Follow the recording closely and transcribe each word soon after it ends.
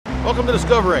Welcome to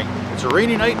Discovering. It's a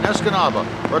rainy night in Escanaba.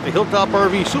 We're at the Hilltop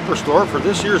RV Superstore for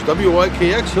this year's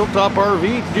WYKX Hilltop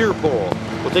RV Deer Poll.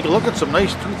 We'll take a look at some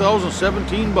nice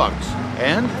 2017 bucks.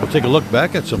 And we'll take a look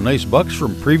back at some nice bucks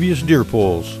from previous deer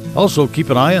polls. Also, keep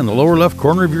an eye on the lower left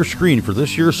corner of your screen for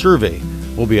this year's survey.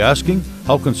 We'll be asking,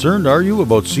 how concerned are you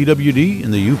about CWD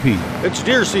in the UP? It's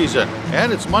deer season,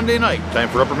 and it's Monday night. Time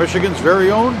for Upper Michigan's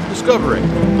very own Discovering.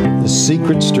 The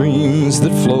secret streams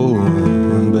that flow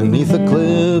beneath the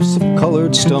cliffs of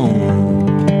colored stone.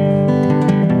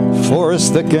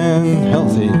 Forest thick and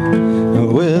healthy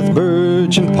with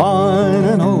birch and pine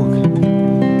and oak.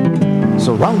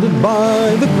 Surrounded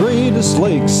by the greatest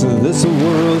lakes this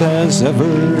world has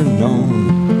ever known.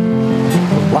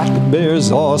 The black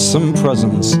bear's awesome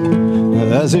presence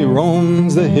as he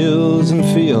roams the hills and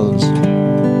fields.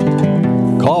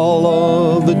 Call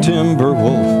of the timber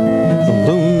wolf, the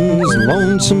loon's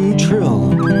lonesome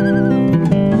trill.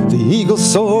 The eagle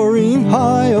soaring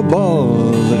high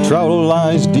above, the trout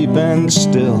lies deep and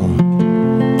still.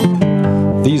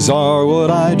 These are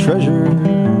what I treasure,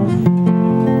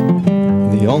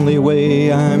 the only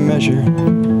way I measure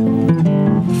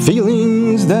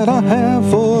feelings that I have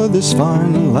for this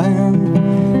fine land.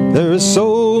 There is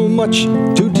so much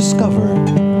to discover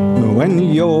when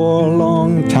you're a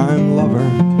long-time lover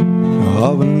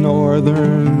of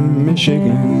northern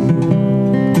Michigan.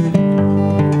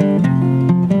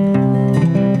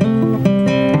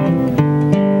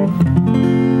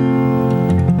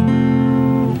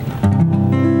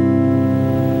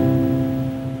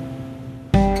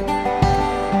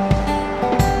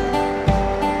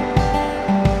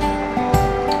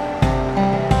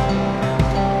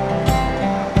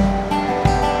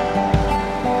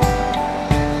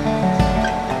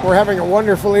 We're having a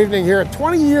wonderful evening here.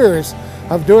 20 years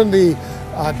of doing the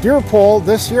deer poll.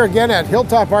 This year again at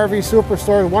Hilltop RV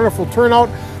Superstore. Wonderful turnout.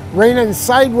 Raining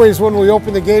sideways when we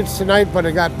opened the gates tonight, but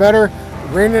it got better.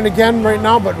 Raining again right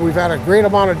now, but we've had a great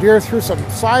amount of deer through, some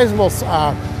sizable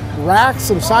racks,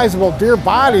 some sizable deer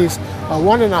bodies.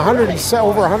 One in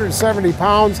over 170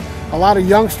 pounds. A lot of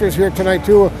youngsters here tonight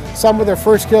too. Some with their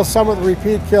first kills, some with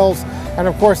repeat kills, and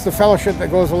of course the fellowship that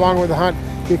goes along with the hunt.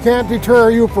 You can't deter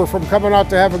a Youper from coming out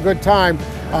to have a good time.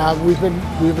 We've been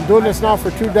doing this now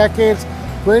for 2 decades.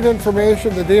 Great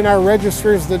information. The DNR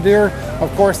registers the deer.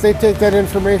 Of course, they take that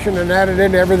information and add it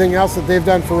into everything else that they've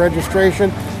done for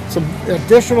registration. Some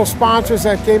additional sponsors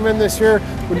that came in this year.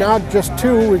 We're now just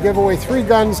 2. We give away 3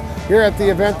 guns here at the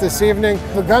event this evening.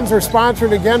 The guns are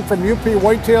sponsored again from UP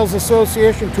Whitetails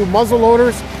Association, 2 muzzle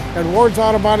loaders, and Ward's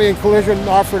Auto Body and Collision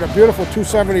offered a beautiful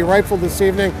 .270 rifle this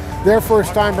evening. Their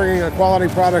first time bringing a quality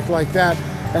product like that.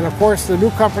 And of course, the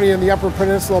new company in the Upper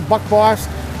Peninsula, Buck Boss,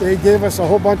 they gave us a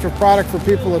whole bunch of product for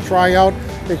people to try out,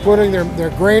 including their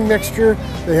grain mixture.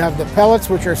 They have the pellets,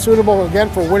 which are suitable again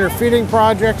for winter feeding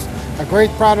projects. A great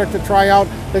product to try out.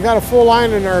 They got a full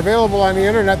line and are available on the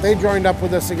internet. They joined up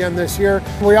with us again this year.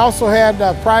 We also had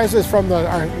prizes from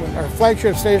our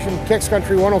flagship station, Kicks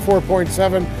Country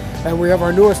 104.7, and we have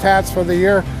our newest hats for the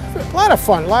year. A lot of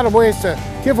fun, a lot of ways to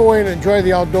give away and enjoy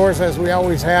the outdoors as we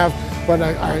always have. But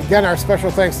again, our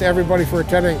special thanks to everybody for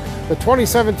attending the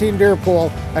 2017 Deer Poll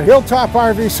at Hilltop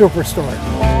RV Superstore.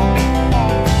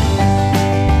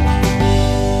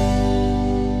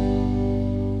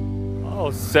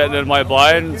 Sitting in my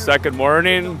blind, second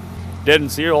morning, didn't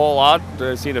see a whole lot.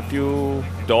 I seen a few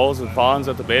does and fawns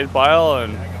at the bait pile,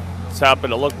 and just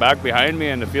happened to look back behind me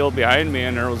in the field behind me,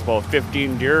 and there was about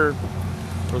 15 deer.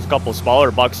 There was a couple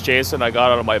smaller bucks chasing. I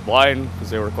got out of my blind because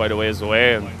they were quite a ways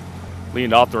away and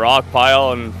leaned off the rock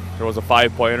pile, and there was a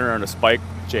 5-pointer and a spike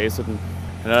chasing. And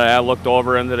then I looked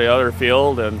over into the other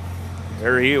field, and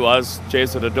there he was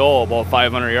chasing a doe about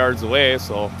 500 yards away.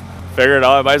 So figured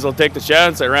I might as well take the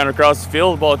chance. I ran across the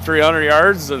field about 300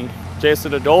 yards and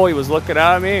chasing a doe. He was looking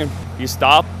at me. He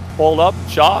stopped, pulled up,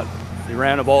 shot. He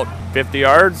ran about 50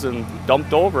 yards and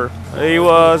dumped over. He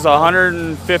was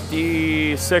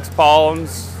 156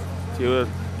 pounds. He was,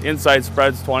 inside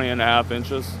spread's 20.5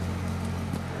 inches.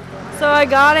 So I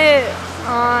got it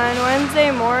on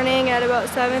Wednesday morning at about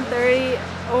 7:30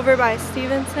 over by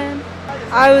Stevenson.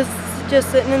 I was just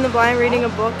sitting in the blind reading a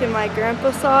book and my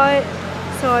grandpa saw it.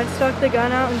 So I stuck the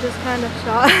gun out and just kind of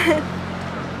shot.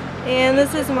 And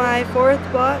this is my 4th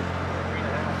buck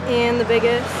and the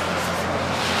biggest.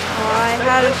 I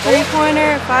had a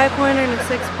 3-pointer, a 5-pointer, and a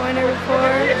 6-pointer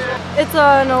before. It's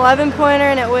an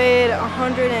 11-pointer and it weighed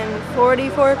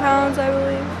 144 pounds, I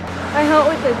believe. I hunt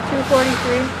with a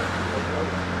 243.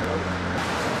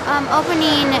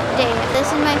 Opening day. This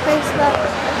is my first buck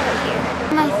here.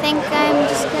 I think I'm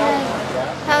just gonna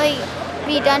probably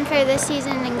be done for this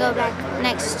season and go back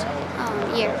next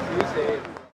year.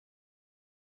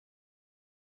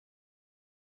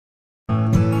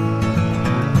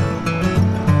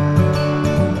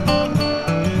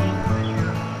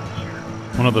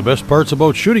 One of the best parts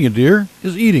about shooting a deer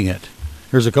is eating it.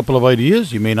 Here's a couple of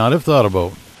ideas you may not have thought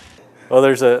about. Well,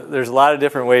 there's a lot of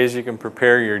different ways you can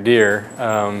prepare your deer.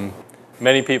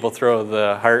 Many people throw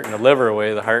the heart and the liver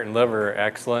away. The heart and liver are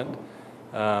excellent,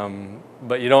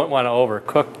 but you don't want to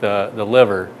overcook the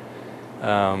liver.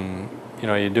 You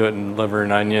know, you do it in liver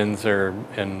and onions or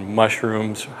in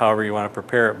mushrooms, however you want to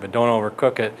prepare it, but don't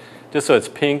overcook it, just so it's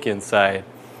pink inside.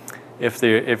 If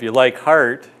you like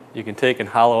heart, you can take and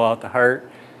hollow out the heart,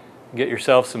 get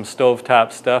yourself some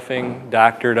stovetop stuffing,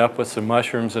 doctor it up with some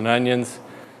mushrooms and onions,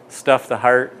 stuff the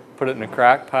heart, put it in a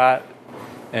crock pot,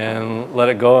 and let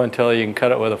it go until you can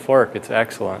cut it with a fork. It's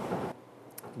excellent.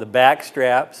 The back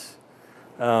straps,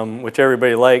 which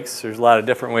everybody likes, there's a lot of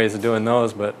different ways of doing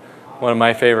those, but one of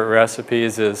my favorite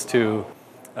recipes is to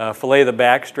fillet the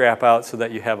back strap out so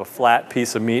that you have a flat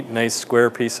piece of meat, nice square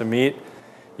piece of meat.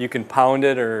 You can pound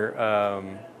it, or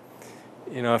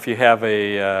you know, if you have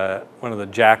one of the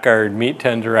Jacquard meat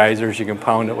tenderizers, you can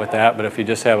pound it with that. But if you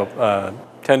just have a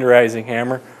tenderizing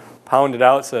hammer, pound it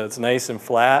out so it's nice and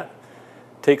flat.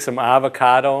 Take some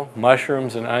avocado,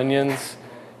 mushrooms, and onions,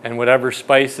 and whatever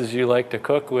spices you like to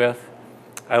cook with.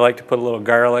 I like to put a little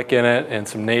garlic in it and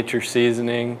some nature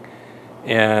seasoning,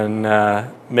 and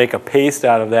make a paste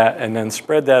out of that, and then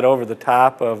spread that over the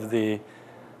top of the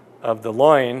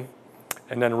loin,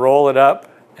 and then roll it up,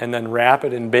 and then wrap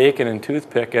it in bacon and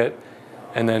toothpick it,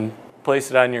 and then place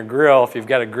it on your grill. If you've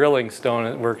got a grilling stone,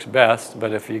 it works best,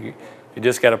 but if you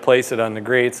just got to place it on the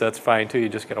grates, that's fine too. You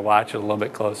just got to watch it a little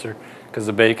bit closer, because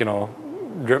the bacon will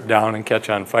drip down and catch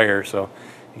on fire, so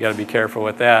you got to be careful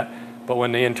with that. But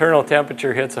when the internal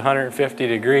temperature hits 150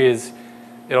 degrees,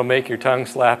 it'll make your tongue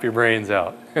slap your brains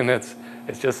out, and it's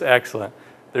just excellent.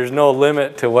 There's no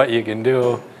limit to what you can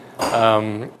do.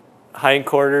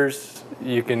 Hindquarters,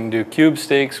 you can do cube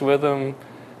steaks with them.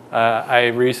 I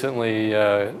recently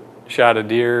shot a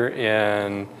deer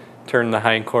and turned the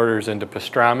hindquarters into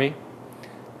pastrami.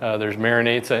 There's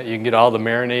marinades that you can get all the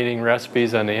marinating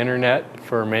recipes on the internet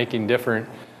for making different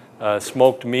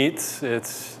smoked meats.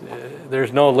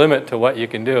 There's no limit to what you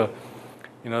can do.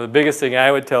 You know, the biggest thing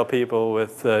I would tell people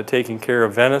with taking care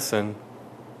of venison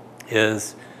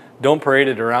is don't parade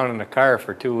it around in a car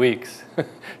for 2 weeks,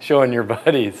 showing your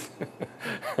buddies.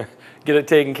 Get it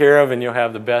taken care of and you'll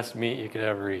have the best meat you could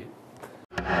ever eat.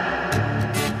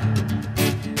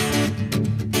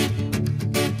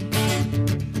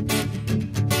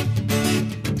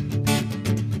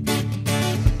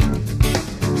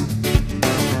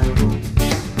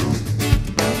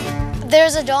 There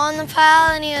was a doe in the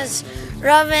pile, and he was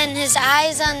rubbing his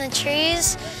eyes on the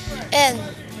trees and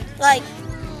like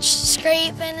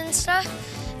scraping and stuff.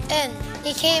 And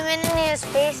he came in and he was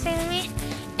facing me,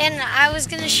 and I was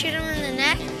gonna shoot him in the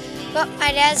neck, but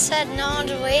my dad said no,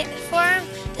 to wait for him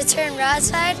to turn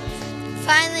broadside.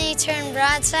 Finally he turned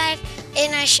broadside,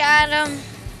 and I shot him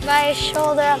by his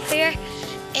shoulder up here,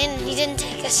 and he didn't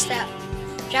take a step.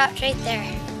 Dropped right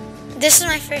there. This is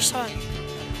my first one.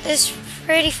 It's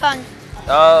pretty fun.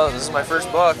 This is my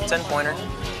first buck, 10-pointer.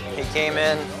 He came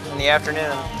in the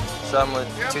afternoon, so I'm with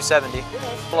 270.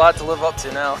 A lot to live up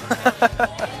to now.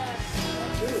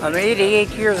 I'm 88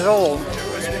 years old,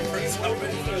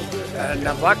 and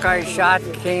the buck I shot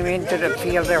came into the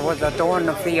field. There was a doe in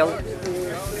the field,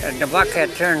 and the buck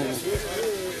had turned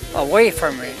away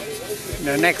from me.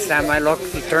 The next time I looked,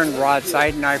 he turned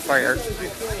broadside, and I fired.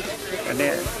 And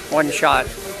then one shot.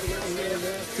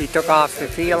 He took off the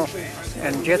field,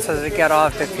 and just as he got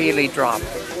off the field, he dropped.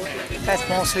 That's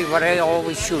mostly what I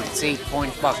always shoot, it's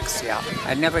 8-point bucks, yeah.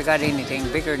 I never got anything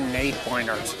bigger than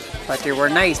 8-pointers, but they were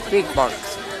nice big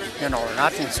bucks, you know,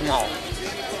 nothing small.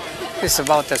 This is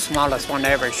about the smallest one I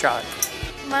ever shot.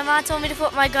 My mom told me to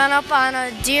put my gun up on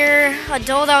a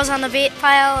doe that was on the bait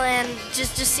pile, and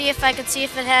just see if I could see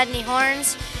if it had any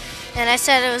horns. And I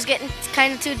said it was getting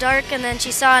kind of too dark, and then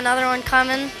she saw another one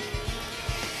coming,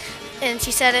 and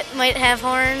she said it might have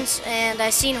horns, and I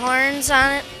seen horns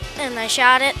on it, and I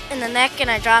shot it in the neck, and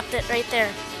I dropped it right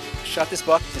there. Shot this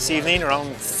buck this evening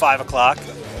around 5 o'clock.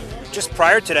 Just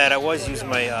prior to that, I was using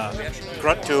my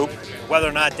grunt tube. Whether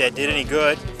or not that did any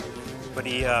good, but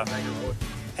he had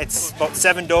about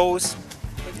 7 does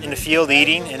in the field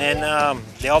eating, and then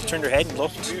they all turned their head and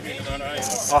looked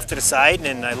off to the side, and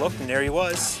then I looked, and there he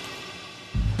was.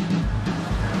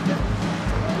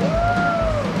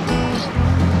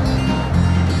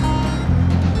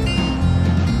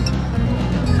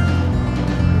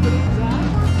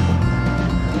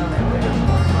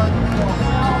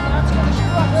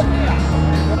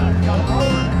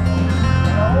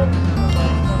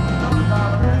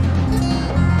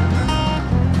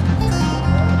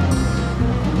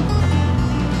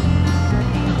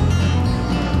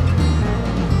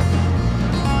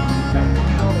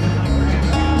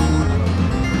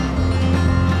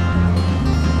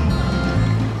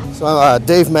 So I'm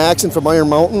Dave Maxon from Iron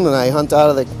Mountain, and I hunt out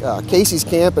of the Casey's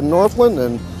camp in Northland,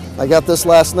 and I got this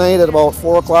last night at about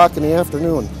 4 o'clock in the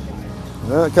afternoon.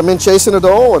 I come in chasing a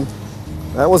doe, and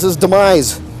that was his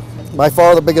demise. By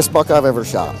far the biggest buck I've ever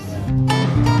shot.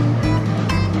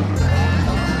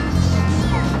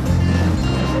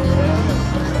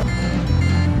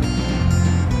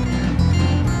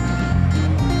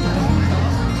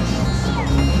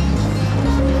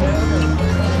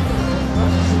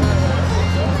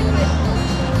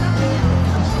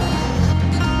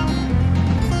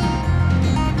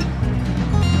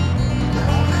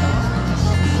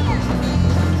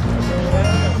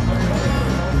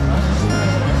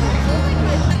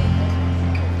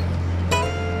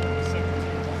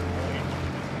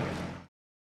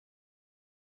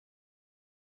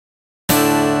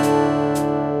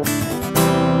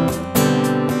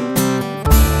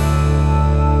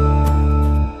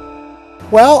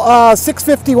 Well,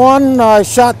 651, I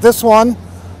shot this one,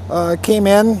 came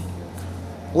in,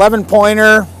 11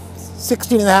 pointer,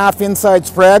 16.5 inside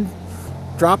spread,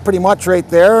 dropped pretty much right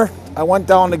there. I went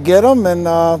down to get him, and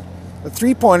the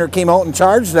 3-pointer came out and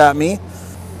charged at me.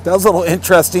 That was a little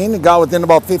interesting. It got within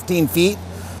about 15 feet.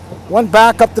 Went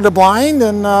back up to the blind,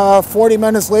 and 40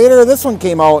 minutes later, this one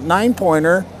came out,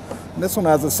 9-pointer. This one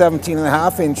has a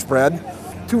 17.5 inch spread.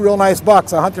 2 real nice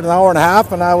bucks. I hunted an hour and a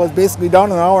half, and I was basically done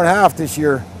in an hour and a half this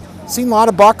year. Seen a lot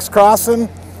of bucks crossing.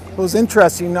 It was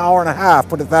interesting, an hour and a half,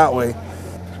 put it that way.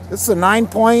 This is a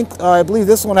 9-point. I believe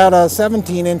this one had a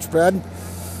 17-inch spread.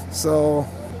 So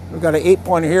we've got an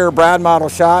 8-pointer here. Brad model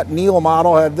shot. Neil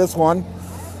model had this one.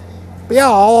 But yeah,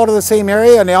 all out of the same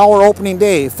area, and they all were opening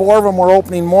day. 4 of them were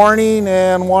opening morning,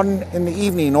 and 1 in the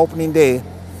evening, opening day.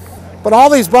 But all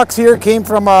these bucks here came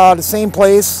from the same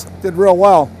place. Did real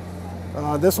well.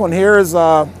 This one here is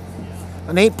an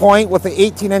 8-point with an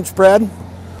 18-inch spread.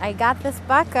 I got this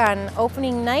buck on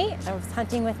opening night. I was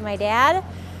hunting with my dad,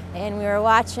 and we were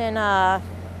watching a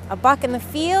buck in the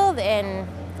field, and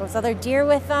there was other deer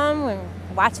with them, and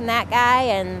watching that guy,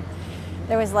 and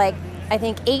there was like, I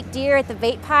think 8 deer at the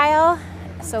bait pile.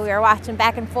 So we were watching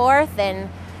back and forth, and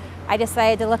I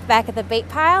decided to look back at the bait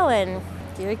pile, and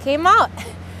deer came out.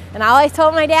 And all I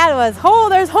told my dad was, "Oh,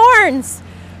 there's horns!"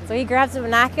 So he grabbed some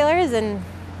binoculars, and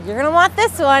 "You're gonna want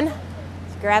this one."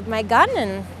 Just grabbed my gun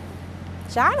and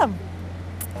shot him.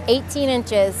 18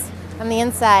 inches on the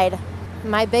inside.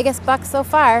 My biggest buck so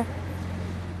far.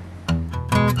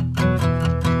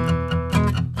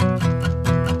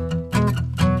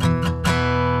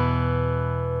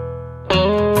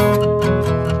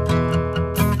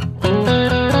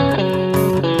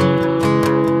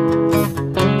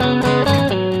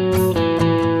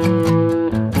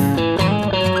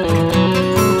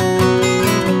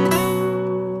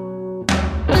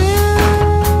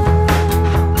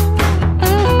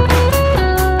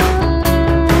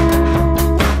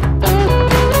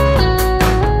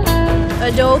 A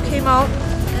doe came out,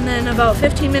 and then about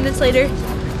 15 minutes later,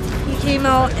 he came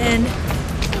out and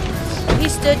he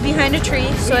stood behind a tree,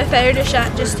 so I fired a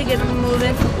shot just to get him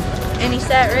moving, and he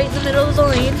sat right in the middle of the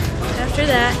lane. After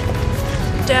that,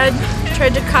 Dad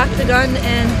tried to cock the gun,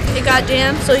 and it got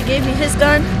jammed, so he gave me his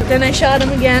gun. Then I shot him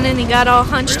again, and he got all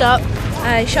hunched up.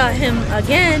 I shot him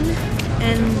again,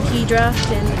 and he dropped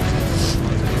and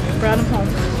brought him home.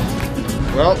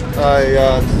 Well,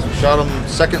 I shot him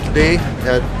second day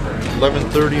at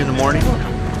 11:30 in the morning.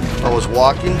 I was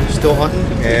walking, still hunting,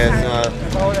 and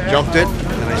jumped it,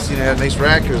 and I seen it had a nice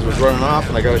rack as it was running off,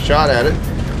 and I got a shot at it,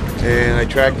 and I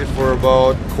tracked it for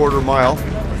about a quarter mile,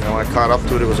 and when I caught up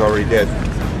to it, it was already dead,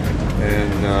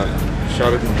 and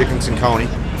shot it in Dickinson County.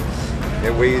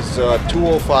 It weighs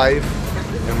 205,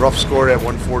 and rough scored at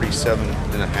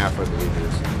 147.5, I believe it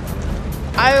is.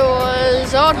 I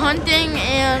was out hunting,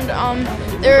 and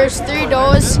there was 3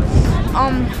 does.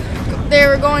 They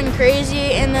were going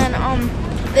crazy, and then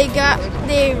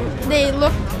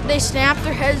they snapped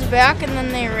their heads back, and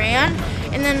then they ran.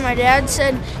 And then my dad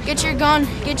said, "Get your gun,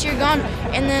 get your gun."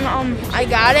 And then I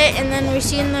got it, and then we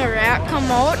seen the rat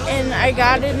come out, and I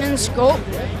got it in scope,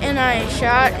 and I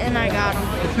shot, and I got him.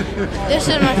 This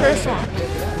is my first one.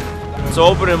 It's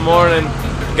opening morning,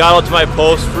 got out to my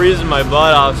post, freezing my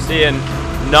butt off, seeing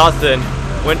nothing.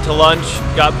 Went to lunch,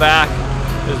 got back.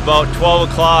 It was about 12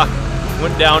 o'clock.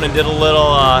 Went down and did made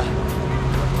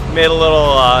a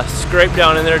little scrape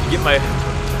down in there to get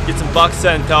some bucks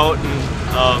sent out.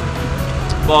 And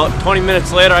about 20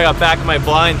 minutes later, I got back in my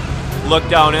blind, looked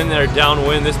down in there,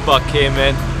 downwind. This buck came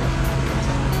in.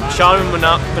 Shot him in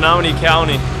Menominee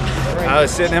County. I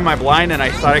was sitting in my blind, and I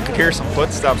thought I could hear some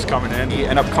footsteps coming in. He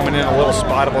ended up coming in a little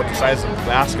spot about the size of a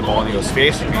basketball, and he was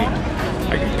facing me.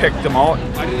 I picked him out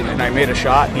and I made a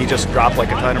shot and he just dropped like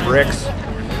a ton of bricks.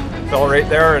 Fell right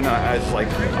there, and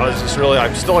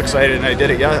I'm still excited, and I did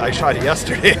it. Yeah, I shot it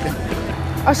yesterday.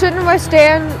 I was sitting in my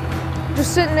stand,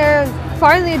 just sitting there, and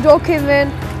finally a doe came in,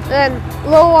 and a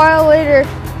little while later,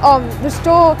 this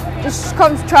doe just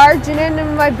comes charging into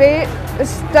my bait.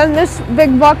 Then this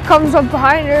big buck comes up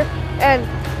behind her, and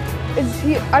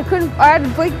I had to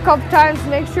blink a couple times to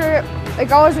make sure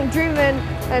like I wasn't dreaming,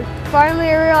 and finally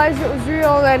I realized it was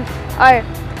real. Then I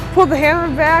pulled the hammer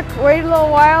back, waited a little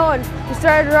while, and he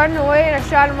started running away, and I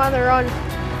shot him on the run.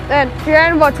 Then he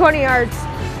ran about 20 yards,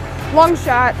 long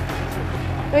shot.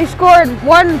 And he scored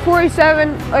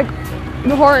 147, like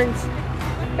the horns.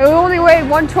 It only weighed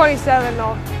 127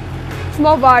 though,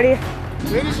 small body.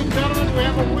 Ladies and gentlemen, we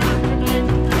have a winner tonight.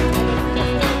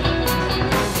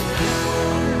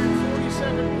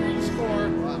 147 green score.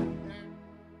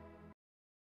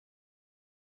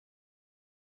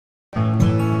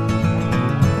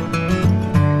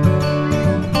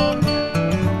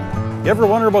 You ever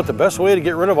wonder about the best way to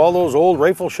get rid of all those old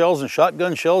rifle shells and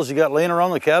shotgun shells you got laying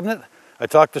around the cabinet? I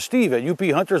talked to Steve at UP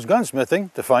Hunters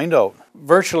Gunsmithing to find out.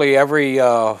 Virtually every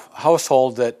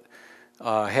household that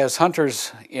has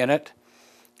hunters in it,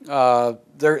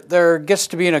 there gets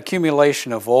to be an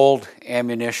accumulation of old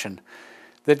ammunition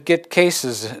that get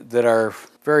cases that are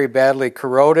very badly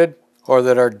corroded or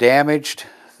that are damaged,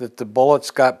 that the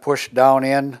bullets got pushed down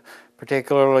in,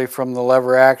 particularly from the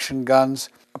lever action guns.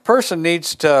 A person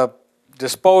needs to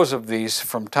dispose of these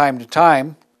from time to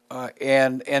time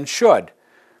and should,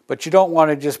 but you don't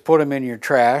want to just put them in your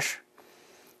trash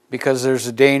because there's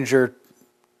a danger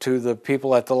to the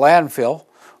people at the landfill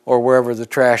or wherever the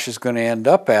trash is going to end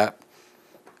up at,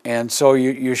 and so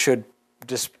you should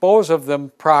dispose of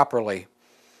them properly.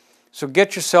 So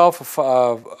get yourself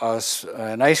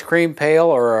an ice cream pail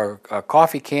or a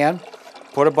coffee can,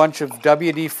 put a bunch of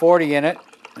WD-40 in it,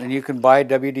 and you can buy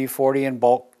WD-40 in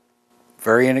bulk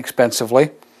very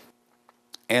inexpensively,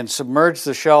 and submerge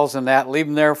the shells in that. Leave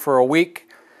them there for a week.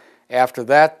 After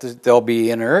that, they'll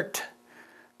be inert.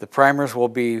 The primers will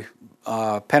be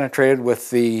penetrated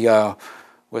with the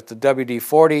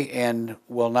WD-40 and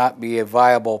will not be a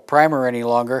viable primer any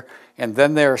longer. And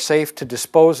then they're safe to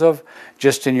dispose of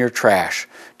just in your trash.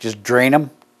 Just drain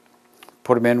them,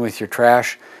 put them in with your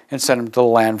trash, and send them to the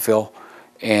landfill.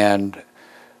 And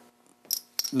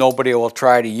nobody will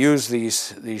try to use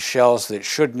these shells that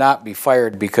should not be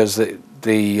fired because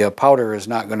the powder is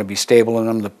not going to be stable in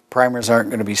them. The primers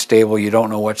aren't going to be stable. You don't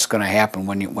know what's going to happen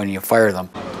when you fire them.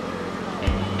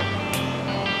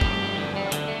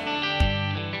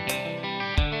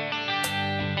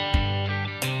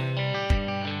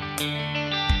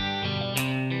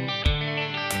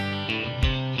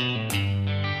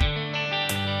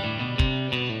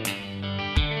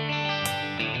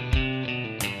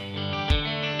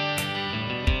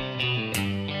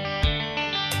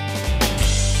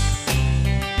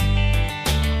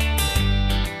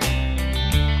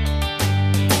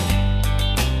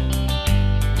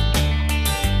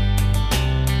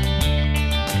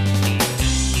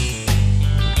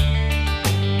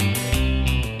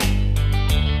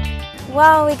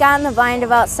 Well, we got in the blind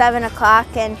about 7 o'clock,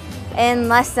 and in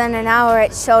less than an hour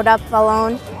it showed up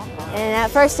alone. And at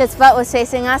first its butt was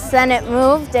facing us, then it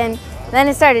moved, and then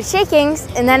it started shaking,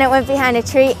 and then it went behind a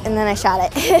tree, and then I shot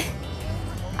it.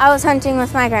 I was hunting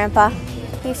with my grandpa.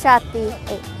 He shot the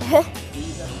 8.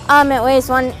 It weighs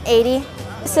 180.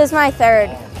 This is my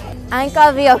 3rd. I think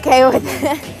I'll be okay with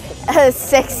a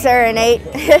 6 or an 8.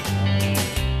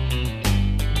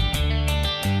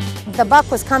 The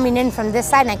buck was coming in from this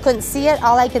side and I couldn't see it.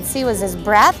 All I could see was his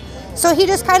breath. So he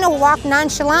just kind of walked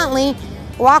nonchalantly,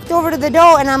 walked over to the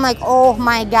doe, and I'm like, oh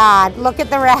my God, look at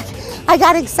the rack. I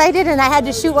got excited and I had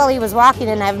to shoot while he was walking,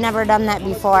 and I've never done that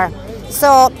before.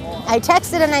 So I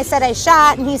texted and I said I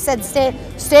shot, and he said stay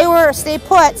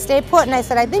put, and I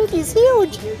said I think he's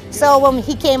huge. So when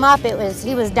he came up, he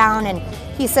was down, and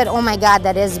he said, oh my God,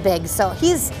 that is big. So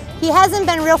he hasn't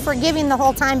been real forgiving the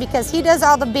whole time because he does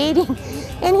all the baiting.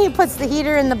 And he puts the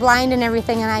heater in the blind and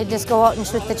everything, and I just go out and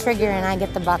shoot the trigger and I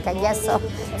get the buck, I guess. So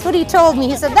that's what he told me.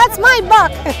 He said, that's my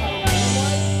buck.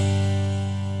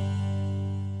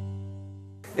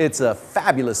 It's a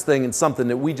fabulous thing and something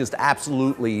that we just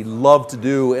absolutely love to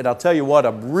do. And I'll tell you what,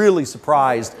 I'm really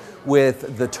surprised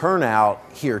with the turnout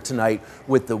here tonight.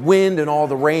 With the wind and all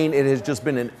the rain, it has just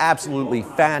been an absolutely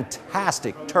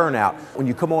fantastic turnout. When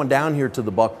you come on down here to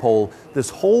the buck pole,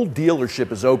 this whole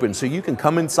dealership is open, so you can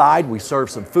come inside. We serve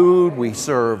some food, we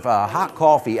serve hot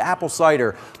coffee, apple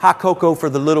cider, hot cocoa for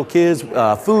the little kids,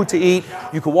 food to eat.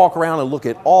 You can walk around and look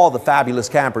at all the fabulous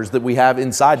campers that we have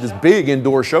inside this big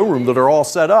indoor showroom that are all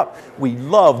set set up. We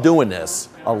love doing this.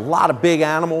 A lot of big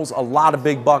animals, a lot of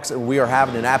big bucks, and we are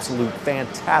having an absolute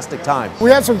fantastic time. We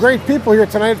had some great people here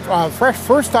tonight.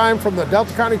 First time from the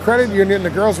Delta County Credit Union. The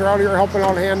girls are out here helping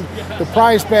out, hand the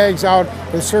prize bags out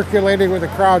and circulating with the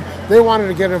crowd. They wanted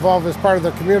to get involved as part of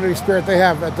the community spirit they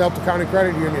have at Delta County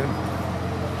Credit Union.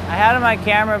 I had him on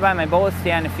camera by my boat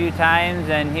stand a few times,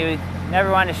 and he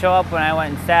never wanted to show up when I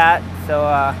went and sat. So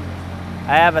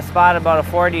I have a spot about a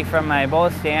 40 from my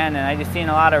boat stand, and I just seen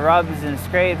a lot of rubs and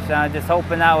scrapes, and I was just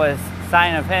hoping that was a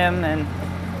sign of him. And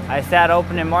I sat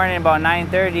opening morning about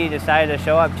 9:30, decided to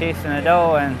show up chasing a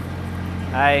doe, and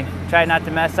I tried not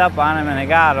to mess up on him, and I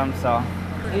got him. So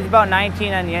he's about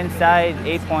 19 on the inside,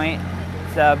 8-point.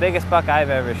 It's the biggest buck I've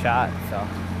ever shot. So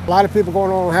a lot of people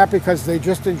going home happy because they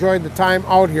just enjoyed the time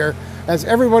out here, as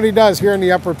everybody does here in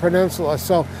the Upper Peninsula.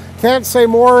 So can't say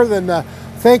more than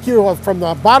thank you from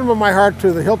the bottom of my heart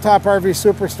to the Hilltop RV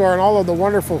Superstore and all of the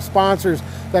wonderful sponsors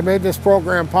that made this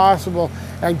program possible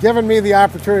and given me the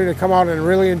opportunity to come out and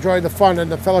really enjoy the fun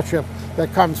and the fellowship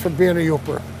that comes from being a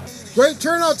Youper. Great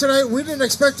turnout tonight. We didn't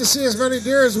expect to see as many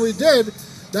deer as we did.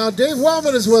 Now Dave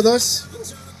Wellman is with us,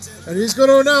 and he's going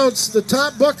to announce the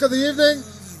top buck of the evening,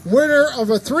 winner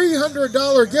of a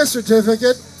 $300 gift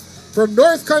certificate from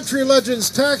North Country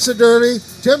Legends Taxidermy.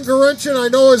 Tim Garunchin, I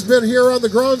know, has been here on the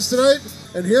grounds tonight.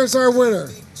 And here's our winner.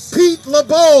 Pete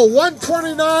LeBeau,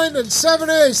 129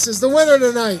 7/8 is the winner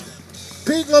tonight.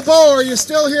 Pete LeBeau, are you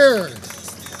still here?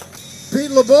 Pete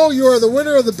LeBeau, you are the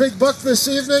winner of the big buck this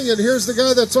evening, and here's the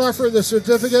guy that's offering the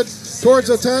certificate towards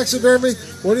the taxidermy.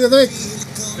 What do you think?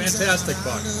 Fantastic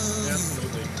buck,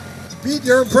 absolutely. Pete,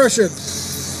 your impression?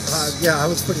 Yeah, I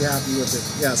was pretty happy with it,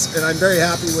 yes. And I'm very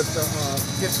happy with the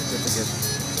gift certificate.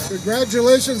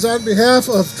 Congratulations on behalf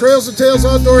of Trails and Tales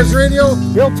Outdoors Radio,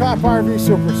 Hilltop RV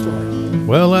Superstore.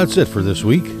 Well, that's it for this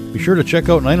week. Be sure to check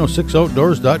out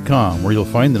 906outdoors.com, where you'll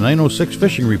find the 906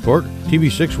 fishing report,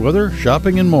 TV6 weather,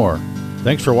 shopping, and more.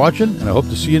 Thanks for watching, and I hope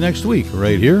to see you next week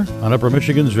right here on Upper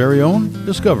Michigan's very own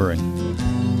Discovering.